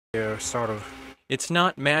They're sort of. It's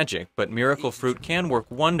not magic, but miracle fruit can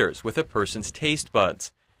work wonders with a person's taste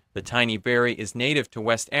buds. The tiny berry is native to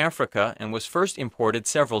West Africa and was first imported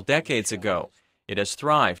several decades ago. It has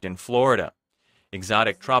thrived in Florida.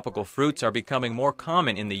 Exotic tropical fruits are becoming more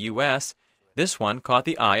common in the U.S. This one caught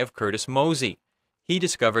the eye of Curtis Mosey. He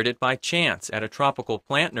discovered it by chance at a tropical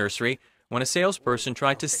plant nursery when a salesperson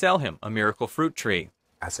tried to sell him a miracle fruit tree.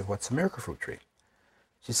 I said, "What's a miracle fruit tree?"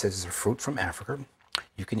 She says, "It's a fruit from Africa.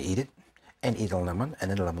 You can eat it and eat a lemon,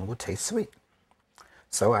 and the lemon will taste sweet."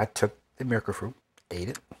 So I took the miracle fruit, ate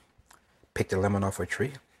it, picked a lemon off a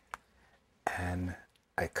tree, and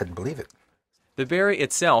I couldn't believe it. The berry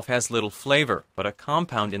itself has little flavor, but a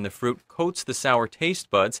compound in the fruit coats the sour taste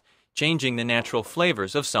buds, changing the natural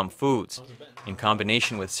flavors of some foods. In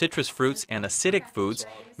combination with citrus fruits and acidic foods,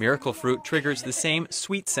 miracle fruit triggers the same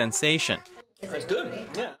sweet sensation. That's good,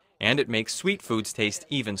 yeah. And it makes sweet foods taste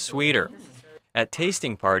even sweeter. At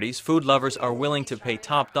tasting parties, food lovers are willing to pay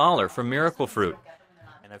top dollar for miracle fruit.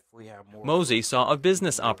 Mosey saw a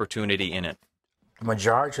business opportunity in it. The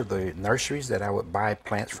majority of the nurseries that I would buy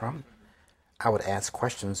plants from, I would ask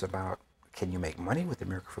questions about, can you make money with the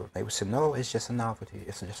miracle fruit? They would say, no, it's just a novelty.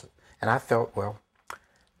 And I felt, well,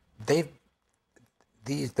 the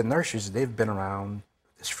nurseries, they've been around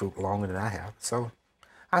this fruit longer than I have. So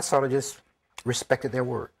I sort of just respected their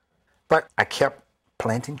word. But I kept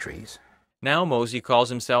planting trees. Now Mosey calls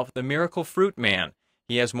himself the Miracle Fruit Man.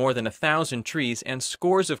 He has more than 1,000 trees and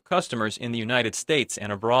scores of customers in the United States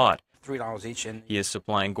and abroad. $3 each. He is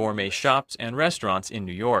supplying gourmet shops and restaurants in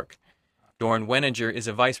New York. Dorn Weninger is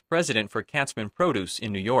a vice president for Katzman Produce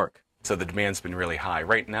in New York. So the demand's been really high.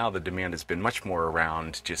 Right now the demand has been much more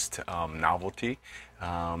around just novelty,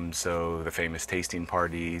 so the famous tasting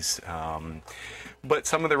parties. But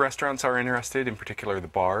some of the restaurants are interested, in particular the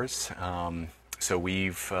bars. So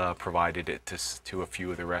we've provided it to a few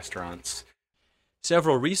of the restaurants.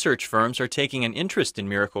 Several research firms are taking an interest in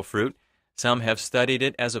miracle fruit. Some have studied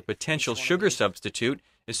it as a potential sugar substitute,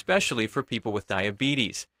 especially for people with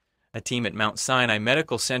diabetes. A team at Mount Sinai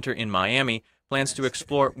Medical Center in Miami plans to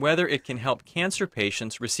explore whether it can help cancer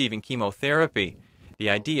patients receiving chemotherapy. The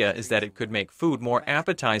idea is that it could make food more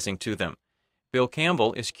appetizing to them. Bill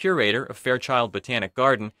Campbell is curator of Fairchild Botanic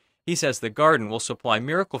Garden. He says the garden will supply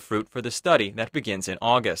miracle fruit for the study that begins in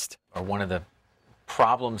August. One of the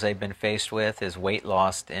problems they've been faced with is weight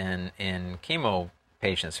loss in chemo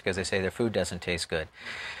patients because they say their food doesn't taste good.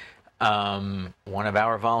 One of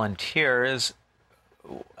our volunteers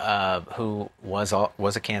who was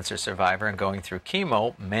a cancer survivor and going through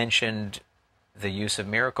chemo mentioned the use of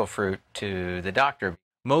miracle fruit to the doctor.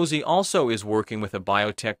 Mosey also is working with a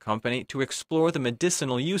biotech company to explore the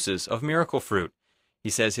medicinal uses of miracle fruit. He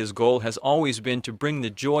says his goal has always been to bring the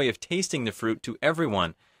joy of tasting the fruit to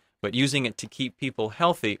everyone, but using it to keep people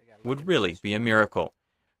healthy would really be a miracle.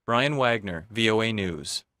 Brian Wagner, VOA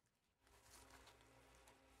News.